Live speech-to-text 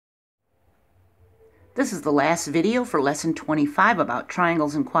This is the last video for Lesson 25 about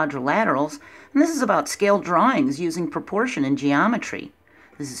triangles and quadrilaterals, and this is about scale drawings using proportion in geometry.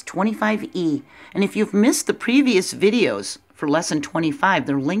 This is 25E, and if you've missed the previous videos for Lesson 25,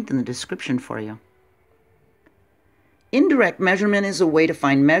 they're linked in the description for you. Indirect measurement is a way to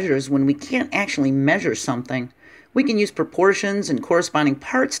find measures when we can't actually measure something. We can use proportions and corresponding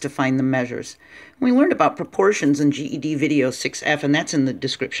parts to find the measures. We learned about proportions in G.E.D. video 6F, and that's in the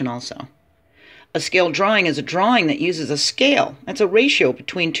description also. A scale drawing is a drawing that uses a scale. That's a ratio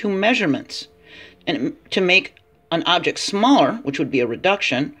between two measurements. And to make an object smaller, which would be a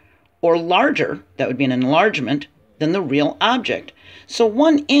reduction, or larger, that would be an enlargement, than the real object. So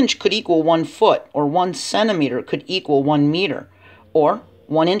 1 inch could equal 1 foot, or 1 centimeter could equal 1 meter, or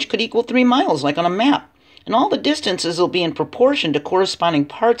 1 inch could equal 3 miles, like on a map. And all the distances will be in proportion to corresponding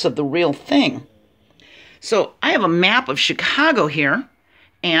parts of the real thing. So I have a map of Chicago here,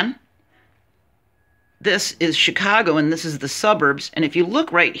 and this is Chicago, and this is the suburbs. And if you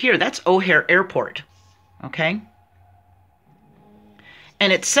look right here, that's O'Hare Airport, okay?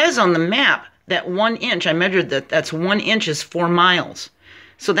 And it says on the map that 1 inch, I measured that's 1 inch is 4 miles.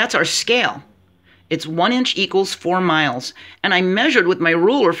 So that's our scale. It's 1 inch equals 4 miles. And I measured with my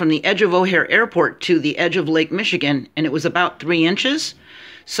ruler from the edge of O'Hare Airport to the edge of Lake Michigan, and it was about 3 inches.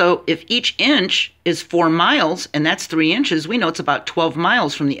 So if each inch is 4 miles, and that's 3 inches, we know it's about 12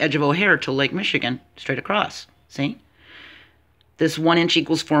 miles from the edge of O'Hare to Lake Michigan, straight across. See? This 1 inch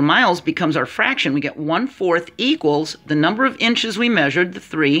equals 4 miles becomes our fraction. We get 1/4 equals the number of inches we measured, the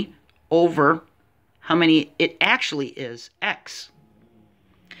 3, over how many it actually is, x.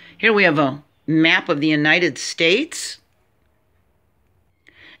 Here we have a map of the United States.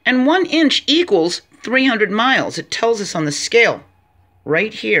 And 1 inch equals 300 miles. It tells us on the scale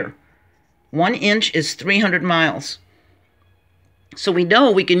right here. 1 inch is 300 miles. So we know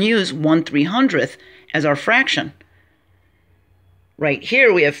we can use 1/300th as our fraction. Right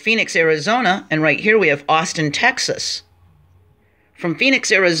here we have Phoenix, Arizona, and right here we have Austin, Texas. From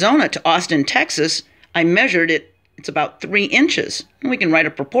Phoenix, Arizona to Austin, Texas, I measured it. It's about 3 inches. And we can write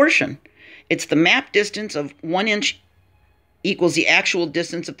a proportion. It's the map distance of 1 inch equals the actual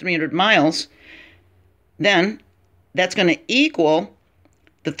distance of 300 miles. Then that's going to equal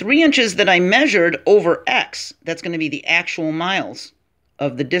the 3 inches that I measured over x. That's going to be the actual miles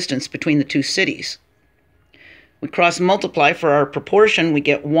of the distance between the two cities. We cross multiply for our proportion. We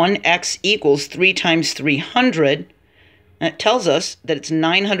get 1x equals 3 times 300. And it tells us that it's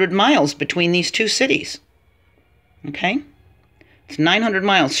 900 miles between these two cities. Okay? It's 900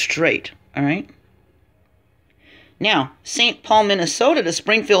 miles straight. All right? Now, St. Paul, Minnesota to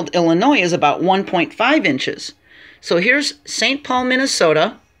Springfield, Illinois is about 1.5 inches. So here's St. Paul,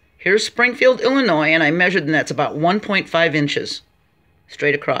 Minnesota. Here's Springfield, Illinois, and I measured, and that's about 1.5 inches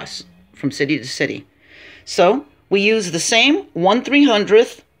straight across from city to city. So we use the same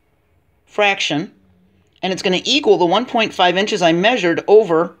 1/300th fraction, and it's going to equal the 1.5 inches I measured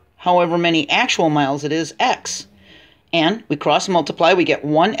over however many actual miles it is, x. And we cross multiply, we get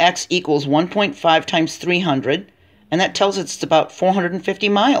 1x equals 1.5 times 300, and that tells us it's about 450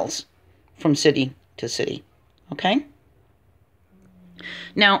 miles from city to city. Okay?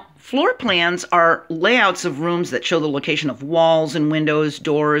 Now, floor plans are layouts of rooms that show the location of walls and windows,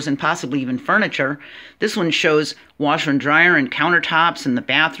 doors, and possibly even furniture. This one shows washer and dryer and countertops and the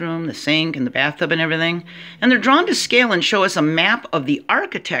bathroom, the sink and the bathtub and everything. And they're drawn to scale and show us a map of the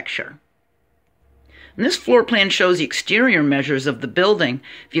architecture. And this floor plan shows the exterior measures of the building.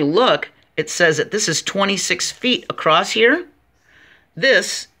 If you look, it says that this is 26 feet across here.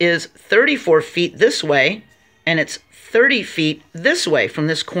 This is 34 feet this way, and it's 30 feet this way from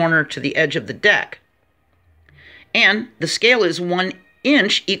this corner to the edge of the deck. And the scale is 1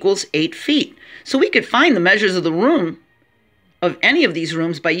 inch equals 8 feet. So we could find the measures of the room, of any of these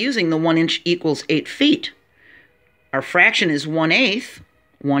rooms, by using the 1 inch equals 8 feet. Our fraction is 1/8,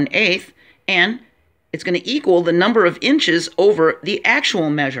 and it's going to equal the number of inches over the actual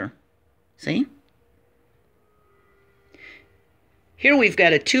measure. See? Here we've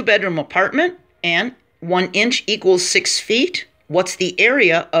got a 2-bedroom apartment, and 1 inch equals 6 feet. What's the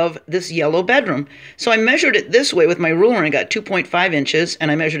area of this yellow bedroom? So I measured it this way with my ruler and I got 2.5 inches,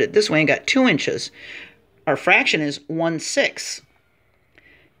 and I measured it this way and got 2 inches. Our fraction is 1/6.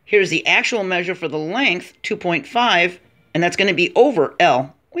 Here's the actual measure for the length, 2.5, and that's going to be over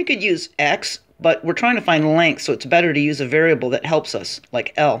L. We could use x, but we're trying to find length, so it's better to use a variable that helps us,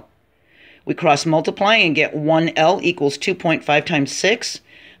 like L. We cross multiply and get 1L equals 2.5 times 6.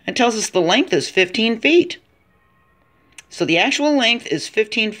 It tells us the length is 15 feet. So the actual length is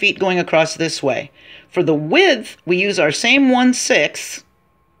 15 feet going across this way. For the width, we use our same 1/6,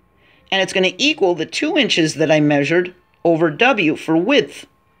 And it's going to equal the 2 inches that I measured over W for width.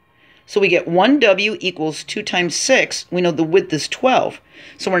 So we get 1W equals 2 times 6. We know the width is 12.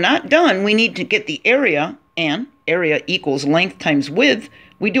 So we're not done. We need to get the area, and area equals length times width.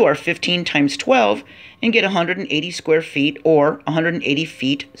 We do our 15 times 12 and get 180 square feet, or 180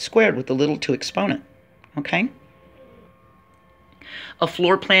 feet squared with the little 2 exponent. Okay? A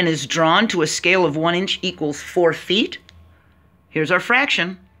floor plan is drawn to a scale of 1 inch equals 4 feet. Here's our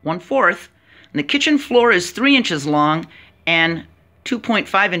fraction, 1/4. And the kitchen floor is 3 inches long and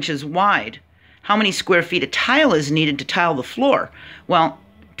 2.5 inches wide. How many square feet of tile is needed to tile the floor? Well,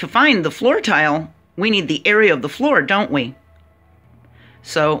 to find the floor tile, we need the area of the floor, don't we?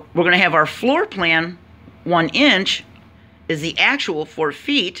 So we're going to have our floor plan, 1 inch is the actual 4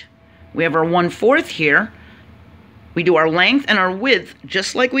 feet. We have our 1/4 here. We do our length and our width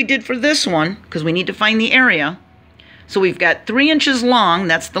just like we did for this one, because we need to find the area. So we've got 3 inches long,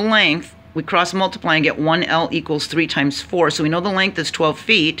 that's the length. We cross multiply and get 1L equals 3 times 4. So we know the length is 12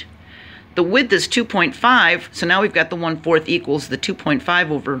 feet. The width is 2.5. So now we've got the 1/4 equals the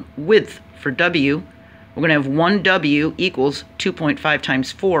 2.5 over width for W. We're going to have 1W equals 2.5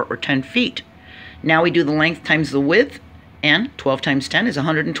 times 4, or 10 feet. Now we do the length times the width, and 12 times 10 is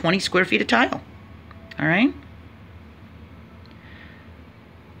 120 square feet of tile. All right?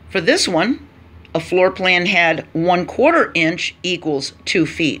 For this one, a floor plan had 1/4 inch equals 2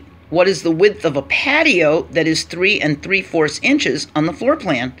 feet. What is the width of a patio that is 3 3/4 inches on the floor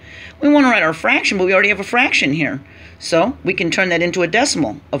plan? We want to write our fraction, but we already have a fraction here. So we can turn that into a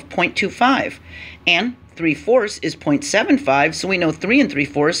decimal of 0.25. And 3/4 is 0.75, so we know 3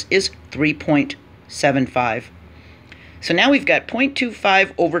 3/4 is 3.75. So now we've got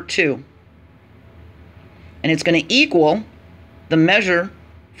 0.25 over 2. And it's going to equal the measure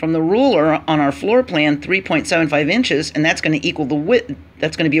from the ruler on our floor plan, 3.75 inches, and that's going to equal the width.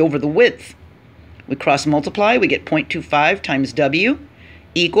 That's going to be over the width. We cross multiply, we get 0.25 times W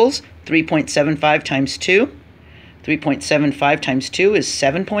equals 3.75 times 2. 3.75 times 2 is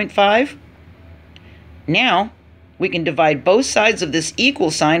 7.5. Now, we can divide both sides of this equal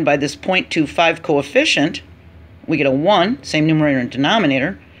sign by this 0.25 coefficient. We get a 1, same numerator and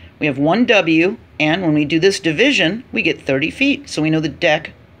denominator. We have 1W, and when we do this division, we get 30 feet. So we know the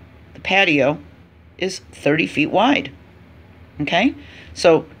deck, the patio, is 30 feet wide. Okay?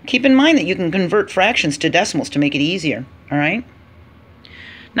 So keep in mind that you can convert fractions to decimals to make it easier. All right?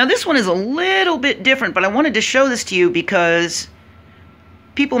 Now this one is a little bit different, but I wanted to show this to you because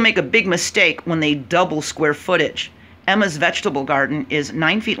people make a big mistake when they double square footage. Emma's vegetable garden is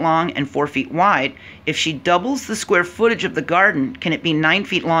 9 feet long and 4 feet wide. If she doubles the square footage of the garden, can it be 9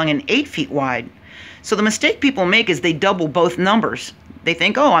 feet long and 8 feet wide? So the mistake people make is they double both numbers. They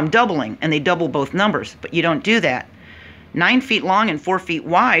think, oh, I'm doubling, and they double both numbers, but you don't do that. 9 feet long and 4 feet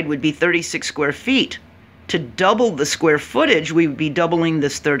wide would be 36 square feet. To double the square footage, we would be doubling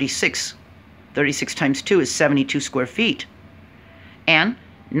this 36. 36 times 2 is 72 square feet. And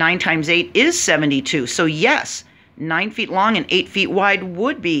 9 times 8 is 72. So yes, 9 feet long and 8 feet wide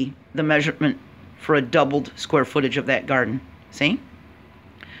would be the measurement for a doubled square footage of that garden. See?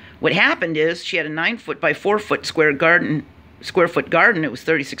 What happened is she had a 9 foot by 4 foot square foot garden. It was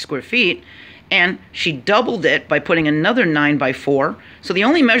 36 square feet. And she doubled it by putting another 9 by 4. So the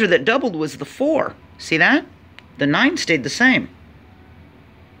only measure that doubled was the 4. See that? The 9 stayed the same.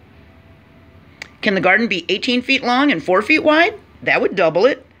 Can the garden be 18 feet long and 4 feet wide? That would double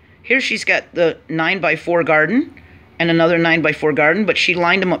it. Here she's got the 9 by 4 garden and another 9 by 4 garden, but she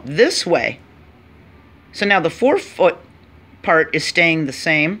lined them up this way. So now the 4 foot part is staying the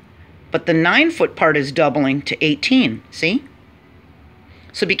same, but the 9 foot part is doubling to 18. See?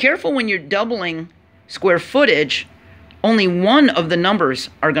 So be careful when you're doubling square footage. Only one of the numbers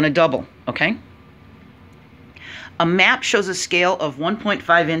are going to double, okay? A map shows a scale of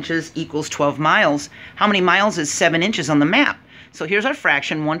 1.5 inches equals 12 miles. How many miles is 7 inches on the map? So here's our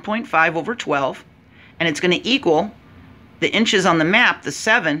fraction, 1.5 over 12, and it's going to equal the inches on the map, the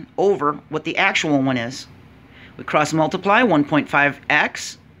 7, over what the actual one is. We cross multiply,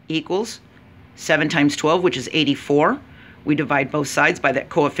 1.5x equals 7 times 12, which is 84. We divide both sides by that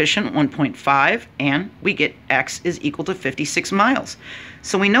coefficient, 1.5, and we get x is equal to 56 miles.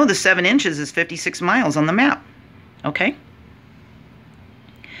 So we know the 7 inches is 56 miles on the map. Okay?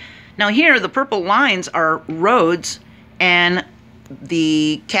 Now here, the purple lines are roads, and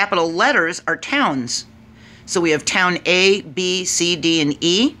the capital letters are towns. So we have town A, B, C, D, and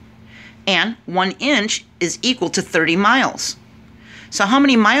E, and 1 inch is equal to 30 miles. So how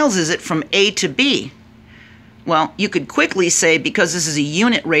many miles is it from A to B? Well, you could quickly say, because this is a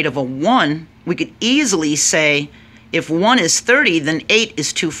unit rate of a 1, we could easily say If 1 is 30, then 8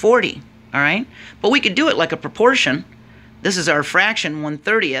 is 240, all right? But we could do it like a proportion. This is our fraction,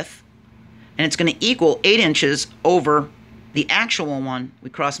 1/30th, and it's going to equal 8 inches over the actual one. We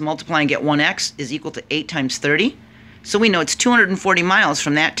cross multiply and get 1x is equal to 8 times 30. So we know it's 240 miles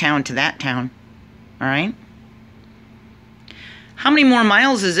from that town to that town, all right? How many more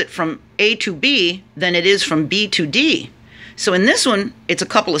miles is it from A to B than it is from B to D? So in this one, it's a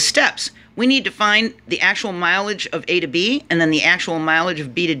couple of steps. We need to find the actual mileage of A to B, and then the actual mileage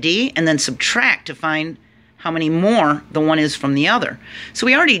of B to D, and then subtract to find how many more the one is from the other. So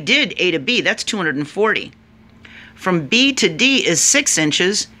we already did A to B, that's 240. From B to D is 6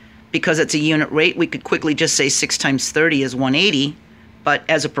 inches. Because it's a unit rate, we could quickly just say 6 times 30 is 180. But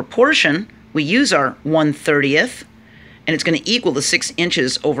as a proportion, we use our 1/30th, and it's going to equal the 6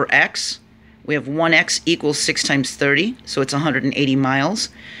 inches over x. We have 1x equals 6 times 30, so it's 180 miles.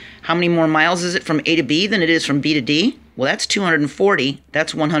 How many more miles is it from A to B than it is from B to D? Well, that's 240.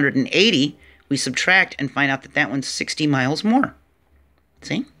 That's 180. We subtract and find out that that one's 60 miles more.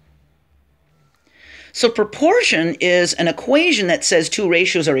 See? So proportion is an equation that says two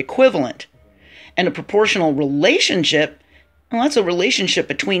ratios are equivalent. And a proportional relationship, well, that's a relationship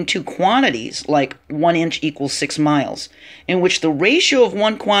between two quantities, like 1 inch equals 6 miles, in which the ratio of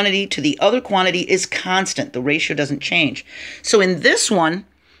one quantity to the other quantity is constant. The ratio doesn't change. So in this one,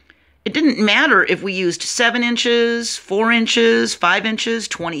 it didn't matter if we used 7 inches, 4 inches, 5 inches,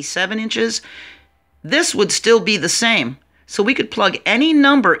 27 inches. This would still be the same. So we could plug any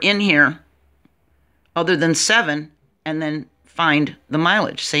number in here other than 7, and then find the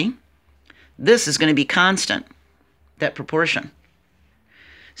mileage, see? This is going to be constant, that proportion.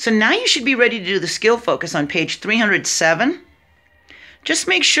 So now you should be ready to do the skill focus on page 307. Just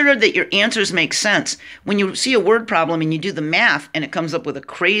make sure that your answers make sense. When you see a word problem and you do the math and it comes up with a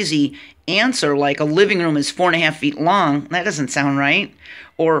crazy answer like a living room is 4.5 feet long, that doesn't sound right.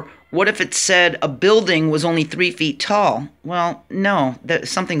 Or what if it said a building was only 3 feet tall? Well, no,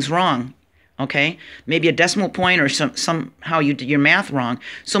 something's wrong. Okay, maybe a decimal point or somehow you did your math wrong.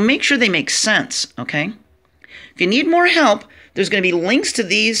 So make sure they make sense, okay? If you need more help, there's going to be links to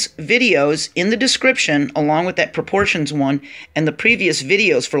these videos in the description along with that proportions one and the previous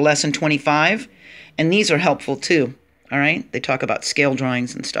videos for lesson 25. And these are helpful too, all right? They talk about scale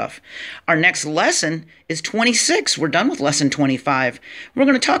drawings and stuff. Our next lesson is 26. We're done with lesson 25. We're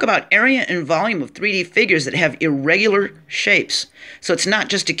going to talk about area and volume of 3D figures that have irregular shapes. So it's not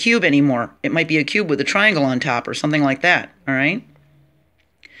just a cube anymore. It might be a cube with a triangle on top or something like that, all right?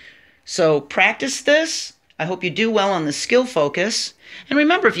 So practice this. I hope you do well on the skill focus. And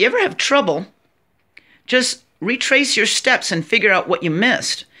remember, if you ever have trouble, just retrace your steps and figure out what you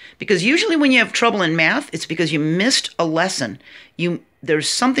missed. Because usually when you have trouble in math, it's because you missed a lesson. There's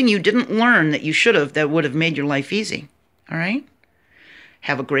something you didn't learn that you should have that would have made your life easy. All right?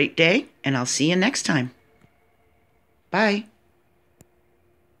 Have a great day, and I'll see you next time. Bye.